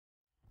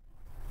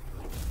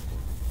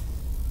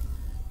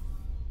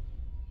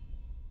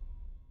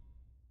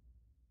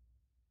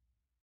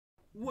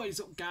What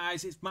is up,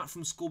 guys? It's Matt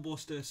from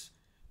Skullbusters.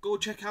 Go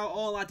check out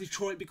all our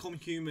Detroit Become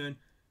Human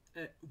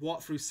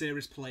walkthrough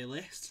series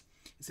playlist.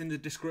 It's in the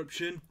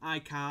description,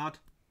 iCard,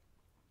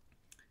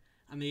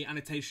 and the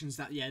annotations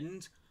at the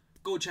end.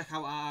 Go check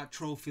out our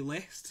trophy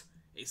list.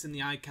 It's in the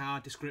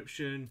iCard,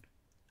 description,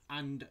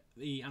 and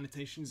the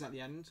annotations at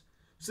the end.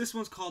 So this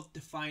one's called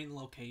Deviant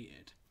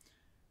Located.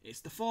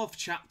 It's the 4th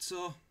chapter,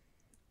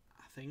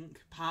 I think.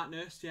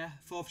 Partners, yeah.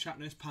 4th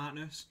chapter is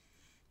Partners.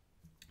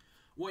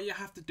 What you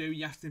have to do,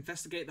 you have to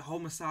investigate the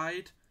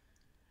homicide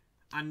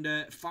and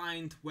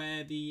find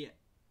where the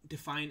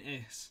Deviant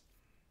is.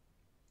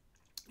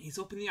 He's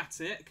up in the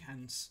attic,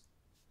 hence.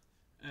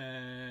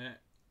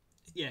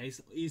 Yeah,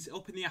 he's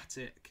up in the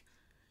attic.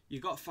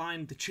 You've got to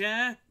find the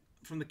chair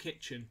from the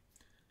kitchen.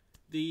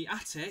 The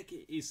attic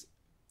is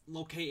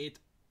located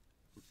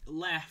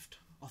left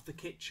of the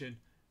kitchen,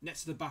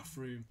 next to the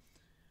bathroom.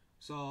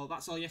 So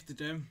that's all you have to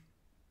do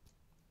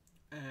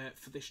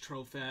for this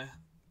trophy.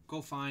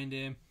 Go find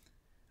him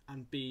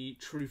and be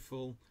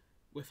truthful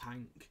with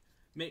Hank.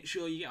 Make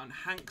sure you get on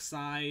Hank's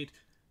side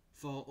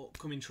for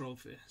upcoming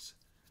trophies.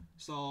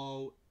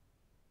 So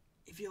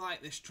if you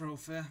like this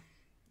trophy,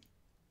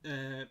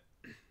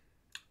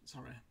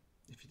 sorry,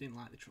 if you didn't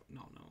like the trophy,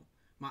 no,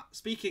 Matt,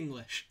 speak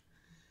English.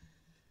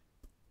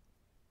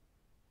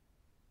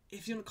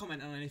 If you want to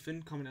comment on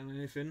anything,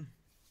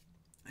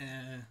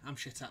 I'm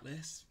shit at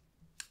this.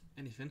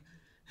 Anything.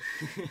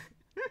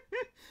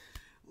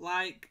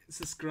 Like,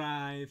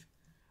 subscribe,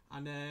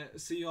 and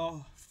see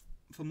you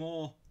for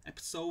more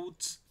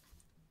episodes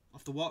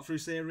of the walkthrough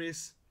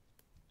series,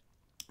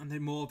 and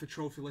then more of the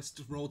trophy list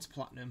of Road to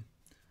Platinum.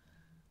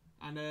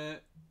 And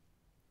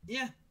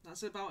yeah,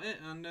 that's about it,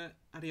 and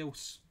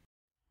adios.